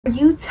Are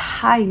you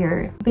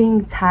tired of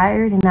being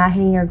tired and not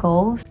hitting your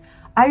goals?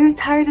 Are you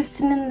tired of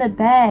sitting in the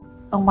bed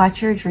and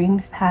watch your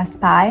dreams pass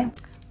by?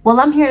 Well,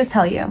 I'm here to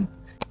tell you,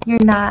 you're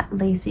not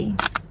lazy.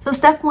 So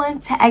step one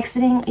to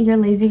exiting your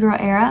lazy girl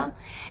era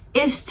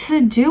is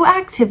to do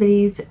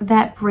activities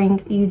that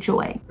bring you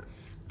joy.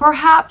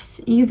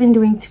 Perhaps you've been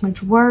doing too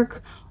much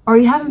work, or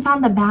you haven't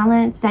found the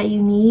balance that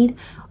you need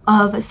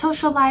of a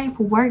social life,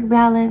 work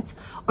balance,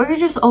 or you're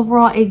just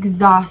overall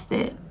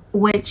exhausted,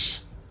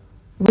 which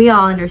we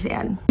all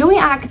understand. Doing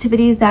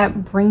activities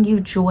that bring you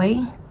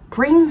joy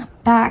bring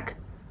back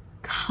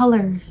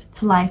colors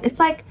to life. It's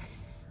like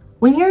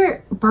when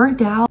you're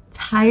burnt out,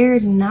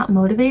 tired, and not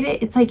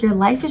motivated, it's like your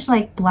life is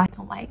like black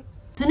and white.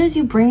 As soon as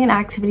you bring in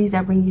activities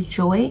that bring you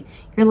joy,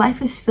 your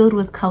life is filled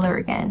with color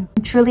again.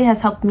 It truly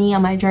has helped me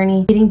on my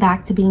journey getting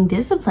back to being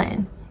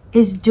disciplined,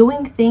 is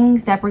doing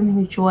things that bring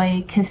me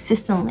joy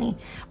consistently,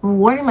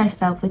 rewarding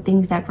myself with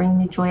things that bring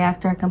me joy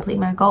after I complete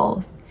my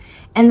goals.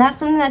 And that's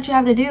something that you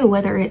have to do,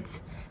 whether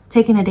it's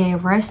taking a day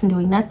of rest and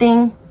doing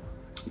nothing,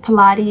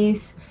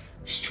 Pilates,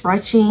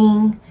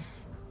 stretching,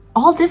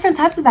 all different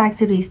types of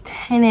activities,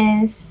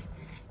 tennis,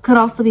 could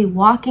also be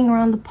walking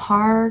around the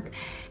park,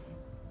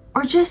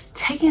 or just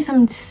taking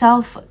some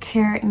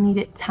self-care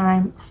needed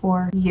time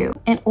for you.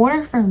 In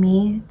order for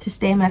me to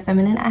stay in my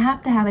feminine, I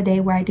have to have a day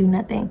where I do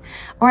nothing,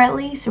 or at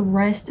least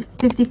rest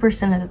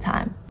 50% of the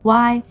time.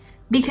 Why?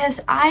 Because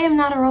I am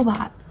not a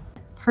robot.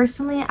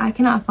 Personally, I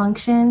cannot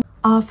function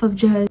off of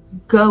just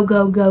go,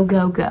 go, go,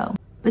 go, go.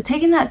 But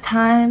taking that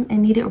time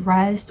and needed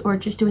rest, or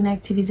just doing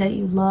activities that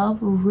you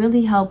love, will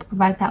really help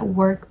provide that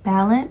work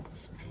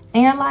balance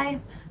in your life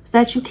so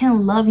that you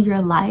can love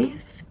your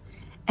life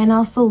and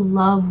also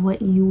love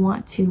what you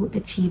want to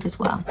achieve as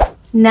well.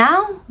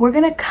 Now we're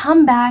gonna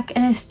come back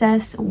and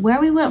assess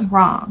where we went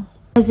wrong.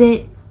 Was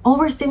it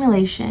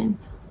overstimulation?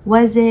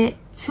 Was it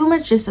too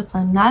much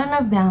discipline, not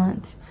enough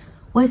balance?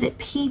 Was it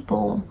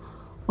people?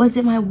 Was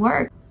it my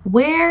work?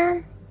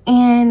 Where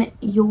in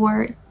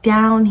your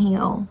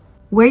downhill,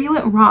 where you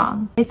went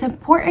wrong? It's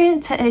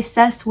important to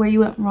assess where you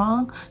went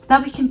wrong so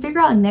that we can figure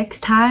out next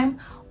time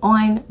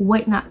on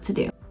what not to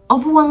do.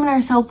 Overwhelming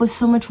ourselves with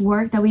so much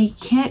work that we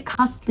can't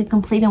constantly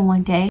complete in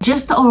one day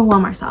just to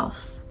overwhelm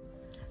ourselves.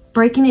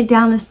 Breaking it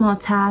down to small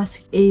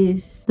tasks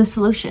is the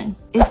solution.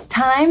 It's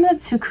time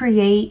to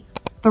create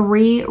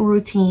 3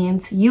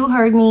 routines. You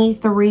heard me,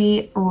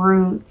 3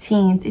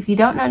 routines. If you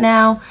don't know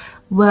now,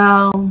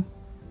 well,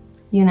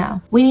 you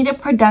know. We need a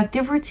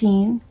productive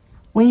routine.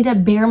 We need a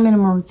bare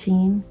minimum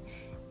routine,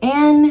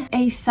 and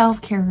a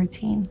self-care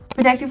routine.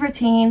 Productive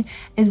routine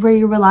is where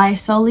you rely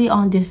solely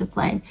on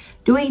discipline,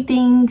 doing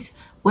things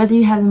whether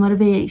you have the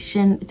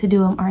motivation to do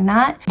them or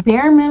not.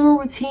 Bare minimum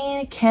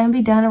routine can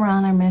be done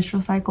around our menstrual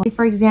cycle.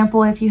 For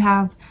example, if you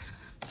have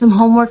some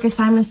homework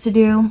assignments to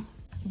do,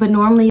 but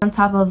normally on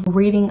top of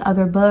reading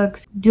other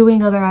books,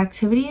 doing other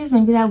activities,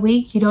 maybe that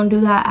week you don't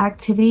do that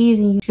activities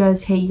and you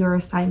just hit your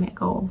assignment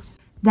goals.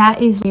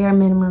 That is bare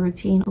minimum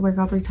routine. Work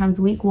out 3 times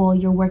a week. Well,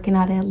 you're working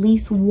out at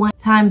least 1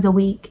 time a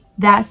week.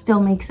 That still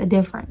makes a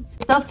difference.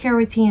 Self-care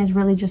routine is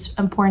really just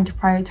important to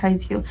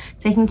prioritize you.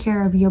 Taking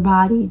care of your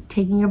body,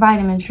 taking your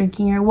vitamins,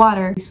 drinking your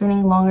water,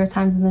 spending longer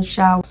times in the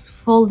shower,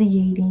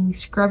 exfoliating,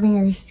 scrubbing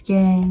your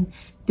skin,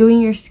 doing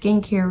your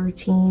skincare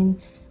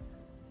routine,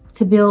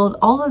 to build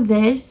all of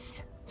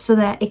this so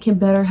that it can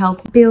better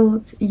help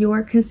build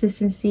your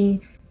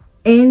consistency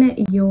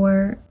in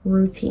your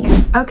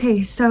routine.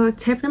 Okay, so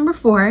tip number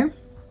 4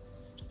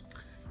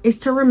 is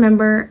to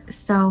remember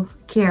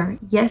self-care.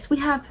 Yes, we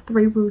have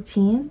 3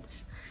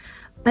 routines,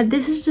 but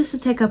this is just to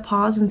take a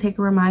pause and take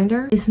a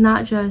reminder. It's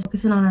not just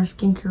focusing on our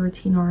skincare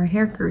routine or our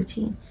hair care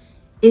routine.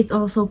 It's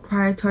also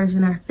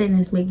prioritizing our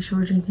fitness, making sure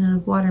we're drinking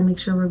enough water, make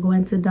sure we're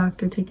going to the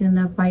doctor, taking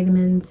enough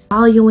vitamins,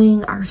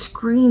 valuing our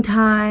screen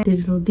time,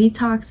 digital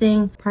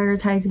detoxing,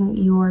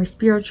 prioritizing your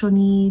spiritual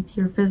needs,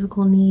 your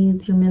physical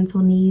needs, your mental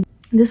needs.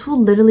 This will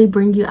literally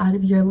bring you out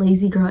of your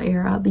lazy girl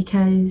era,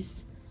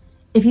 because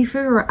if you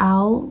figure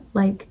out,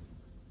 like,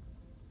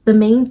 the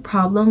main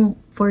problem,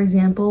 for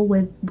example,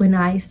 with when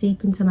I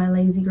seep into my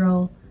lazy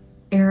girl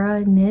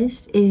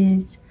era-ness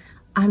is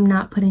I'm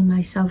not putting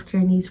my self-care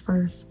needs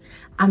first.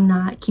 I'm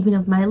not keeping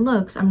up my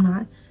looks. I'm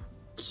not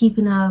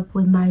keeping up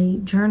with my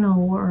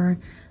journal or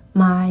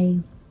my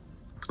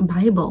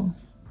Bible.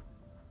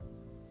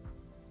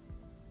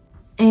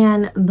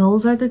 And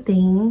those are the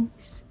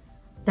things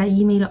that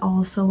you may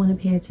also want to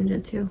pay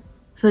attention to.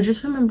 So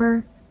just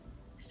remember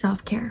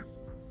self-care.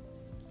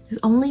 Because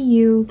only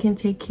you can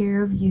take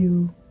care of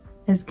you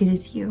as good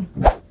as you.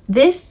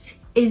 This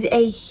is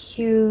a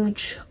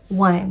huge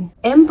one.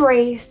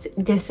 Embrace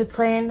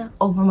discipline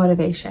over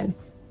motivation.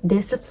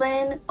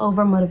 Discipline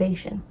over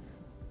motivation.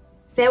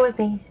 Say it with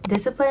me.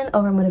 Discipline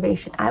over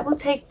motivation. I will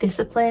take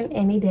discipline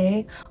any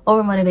day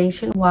over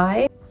motivation.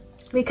 Why?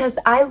 Because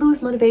I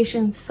lose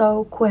motivation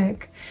so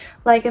quick.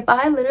 Like, if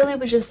I literally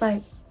was just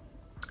like,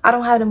 I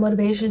don't have the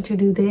motivation to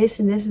do this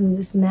and this and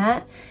this and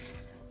that,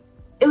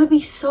 it would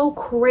be so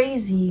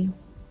crazy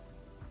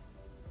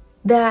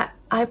that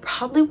I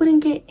probably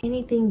wouldn't get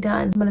anything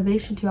done.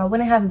 Motivation too, I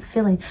wouldn't have a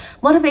feeling.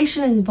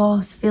 Motivation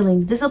involves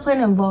feelings.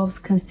 Discipline involves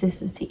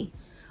consistency.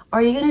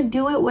 Are you gonna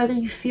do it whether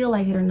you feel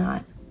like it or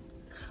not?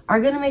 Are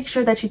you gonna make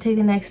sure that you take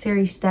the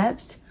necessary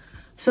steps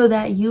so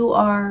that you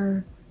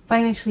are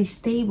financially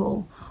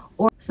stable,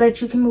 or so that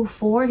you can move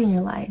forward in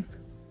your life?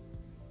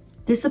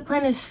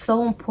 Discipline is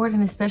so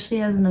important,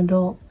 especially as an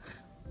adult.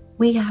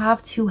 We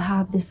have to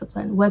have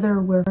discipline, whether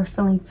we're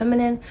feeling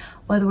feminine,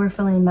 whether we're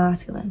feeling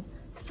masculine.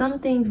 Some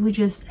things we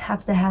just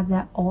have to have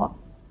that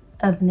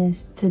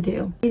all-ofness to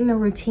do. Getting a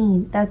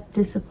routine, that's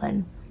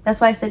discipline.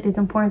 That's why I said it's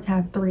important to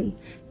have three: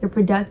 your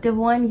productive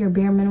one, your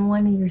bare minimum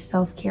one, and your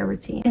self-care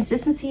routine.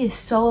 Consistency is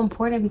so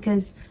important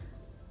because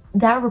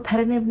that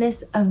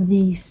repetitiveness of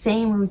the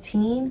same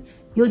routine,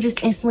 you'll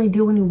just instantly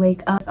do when you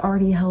wake up. It's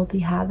already a healthy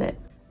habit.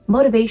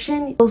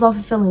 Motivation goes off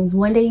of feelings.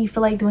 One day you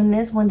feel like doing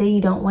this, one day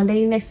you don't. One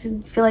day you next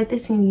feel like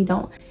this and you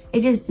don't.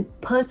 It just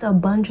puts a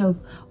bunch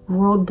of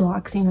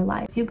roadblocks in your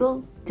life. If you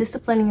build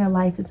discipline in your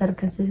life instead of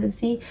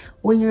consistency,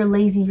 when you're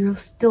lazy, you'll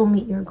still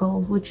meet your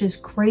goals, which is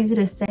crazy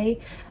to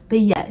say, but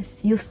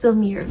yes, you'll still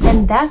meet your goals.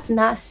 And that's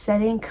not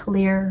setting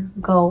clear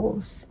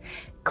goals.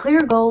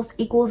 Clear goals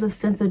equals a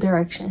sense of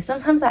direction.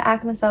 Sometimes I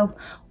ask myself,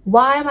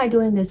 why am I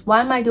doing this?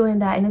 Why am I doing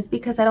that? And it's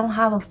because I don't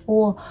have a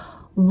full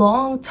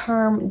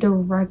long-term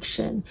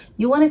direction.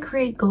 You want to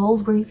create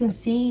goals where you can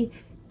see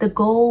the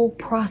goal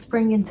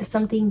prospering into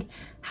something,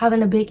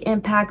 having a big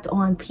impact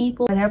on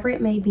people, whatever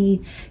it may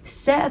be.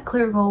 Set a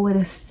clear goal with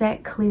a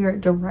set clear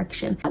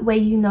direction. That way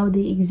you know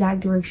the exact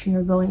direction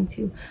you're going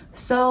to,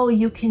 so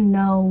you can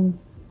know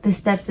the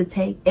steps to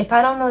take. If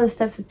I don't know the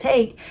steps to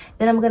take,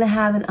 then I'm gonna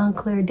have an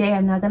unclear day.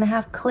 I'm not gonna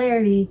have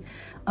clarity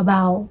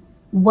about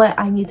what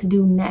I need to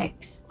do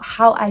next,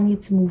 how I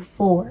need to move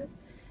forward.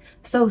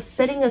 So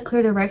setting a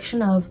clear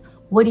direction of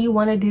what do you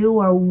want to do,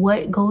 or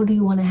what goal do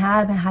you want to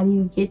have, and how do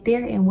you get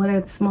there, and what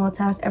are the small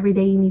tasks every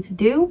day you need to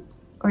do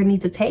or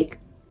need to take,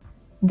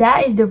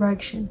 that is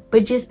direction.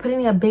 But just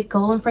putting a big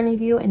goal in front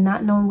of you and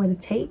not knowing what to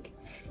take,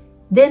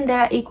 then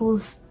that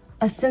equals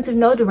a sense of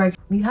no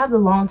direction. You have the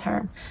long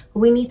term, but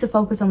we need to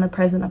focus on the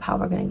present of how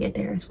we're going to get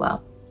there as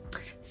well.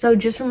 So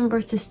just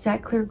remember to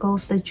set clear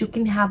goals so that you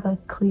can have a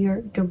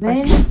clear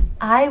direction.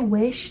 I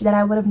wish that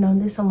I would have known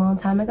this a long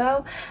time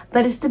ago,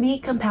 but it's to be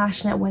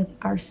compassionate with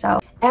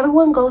ourselves.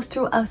 Everyone goes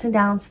through ups and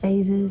downs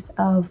phases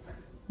of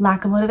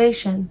lack of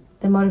motivation,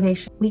 then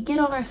motivation. We get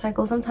on our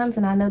cycle sometimes,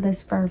 and I know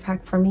this for a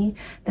fact for me,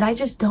 that I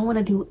just don't want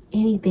to do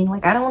anything.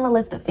 Like, I don't want to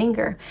lift a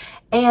finger.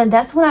 And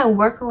that's when I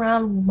work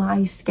around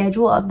my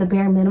schedule of the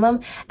bare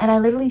minimum, and I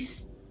literally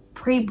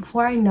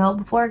before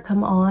I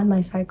come on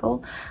my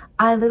cycle,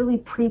 I literally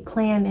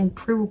pre-plan and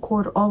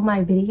pre-record all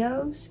my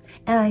videos,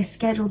 and I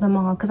schedule them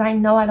all because I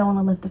know I don't want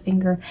to lift a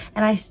finger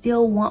and I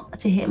still want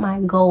to hit my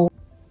goal.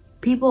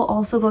 People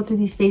also go through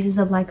these phases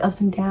of like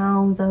ups and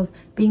downs of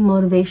having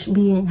low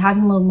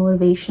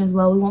motivation as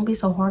well. We won't be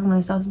so hard on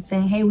ourselves and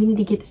saying, hey, we need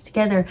to get this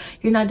together.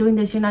 You're not doing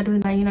this, you're not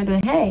doing that, you're not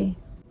doing, hey,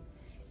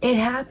 it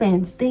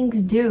happens.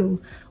 Things do.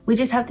 We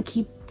just have to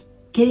keep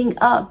getting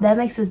up. That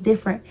makes us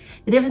different.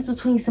 The difference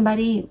between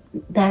somebody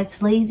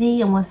that's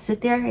lazy and wants to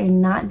sit there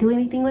and not do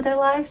anything with their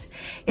lives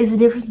is the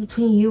difference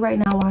between you right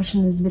now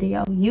watching this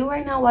video. You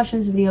right now watching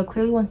this video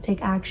clearly wants to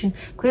take action,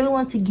 clearly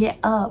wants to get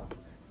up.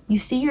 You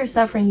see you're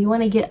suffering, you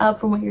want to get up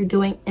from what you're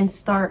doing and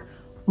start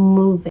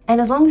moving.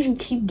 And as long as you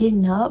keep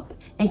getting up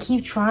and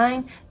keep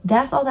trying,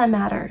 that's all that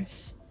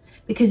matters,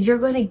 because you're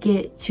going to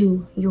get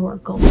to your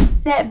goal.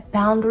 Set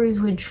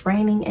boundaries with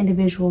draining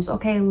individuals.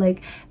 Okay,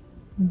 like,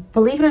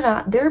 believe it or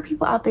not, there are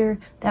people out there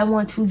that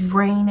want to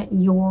drain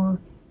your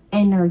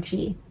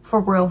energy, for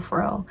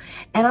real.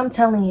 And I'm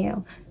telling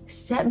you,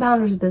 set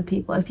boundaries with the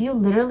people. If you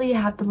literally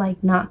have to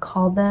like not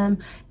call them,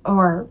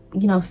 or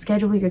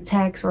schedule your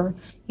texts, or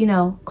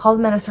call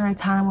them at a certain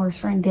time or a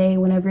certain day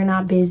whenever you're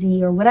not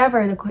busy, or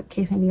whatever the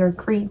case may be, or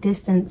create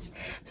distance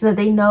so that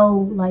they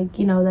know, like,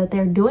 that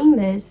they're doing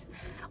this,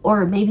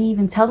 or maybe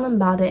even tell them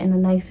about it in a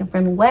nice and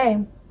friendly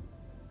way.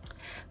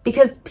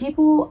 Because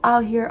people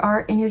out here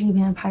are energy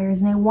vampires,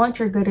 and they want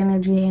your good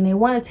energy and they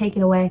want to take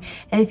it away.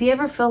 And if you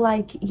ever feel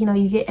like,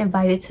 you get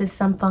invited to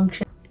some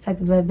function type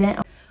of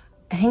event,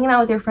 hanging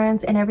out with your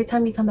friends, and every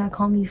time you come back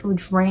home you feel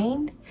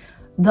drained,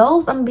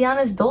 those, I'm gonna be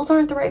honest, those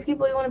aren't the right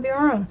people you want to be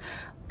around.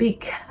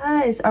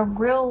 Because a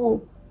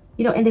real,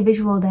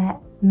 individual that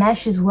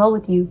meshes well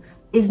with you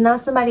is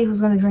not somebody who's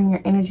going to drain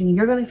your energy.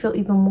 You're going to feel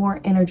even more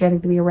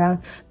energetic to be around.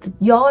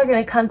 Y'all are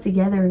going to come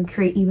together and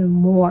create even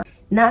more,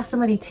 not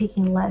somebody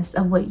taking less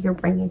of what you're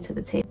bringing to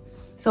the table.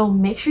 So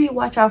make sure you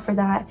watch out for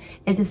that,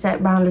 and to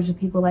set boundaries with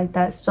people like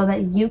that so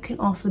that you can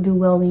also do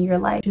well in your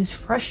life. It's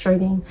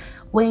frustrating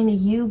when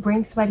you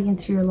bring somebody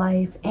into your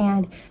life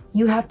and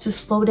you have to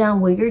slow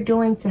down what you're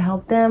doing to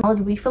help them.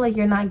 We feel like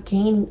you're not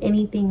gaining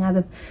anything out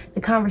of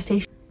the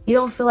conversation. You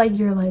don't feel like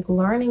you're like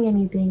learning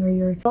anything, or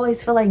you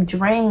always feel like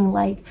drained.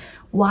 Like,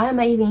 why am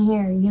I even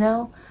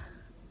here?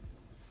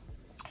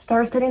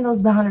 Start setting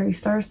those boundaries.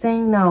 Start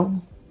saying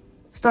no.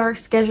 Start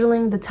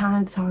scheduling the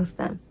time to talk to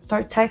them.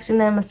 Start texting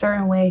them a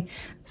certain way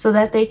so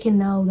that they can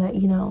know that,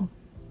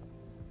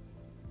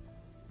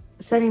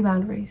 setting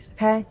boundaries,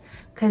 okay?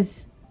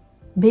 Because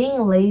being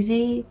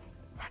lazy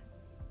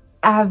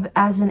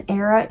as an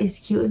era is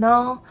cute and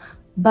all,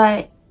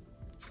 but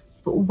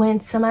when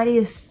somebody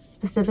is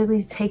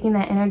specifically taking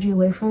that energy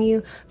away from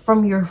you,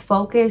 from your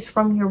focus,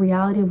 from your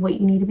reality of what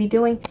you need to be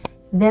doing,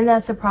 then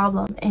that's a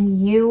problem,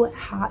 and you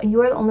are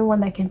the only one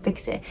that can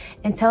fix it.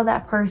 And tell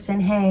that person,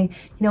 hey,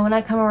 you know, when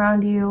I come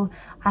around you,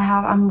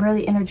 I'm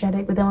really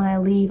energetic, but then when I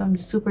leave, I'm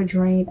super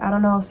drained. I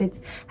don't know if it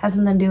has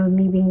something to do with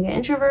me being an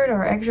introvert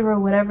or extrovert,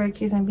 whatever the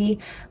case may be,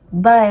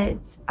 but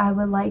I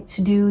would like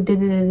to do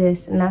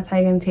this, and that's how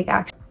you're gonna take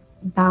action.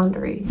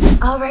 Boundaries.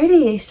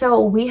 Alrighty,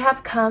 so we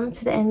have come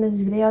to the end of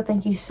this video.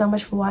 Thank you so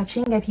much for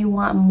watching. If you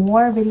want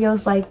more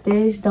videos like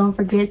this, don't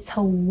forget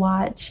to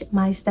watch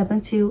my Step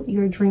Into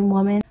Your Dream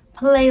Woman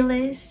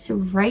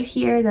playlist right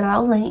here that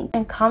I'll link,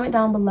 and comment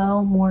down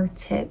below more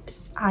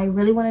tips. I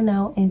really want to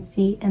know and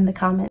see in the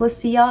comments. We'll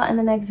see y'all in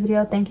the next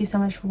video. Thank you so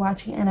much for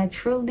watching, and I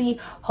truly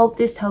hope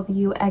this helped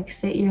you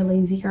exit your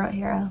lazy girl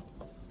era.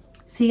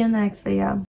 See you in the next video.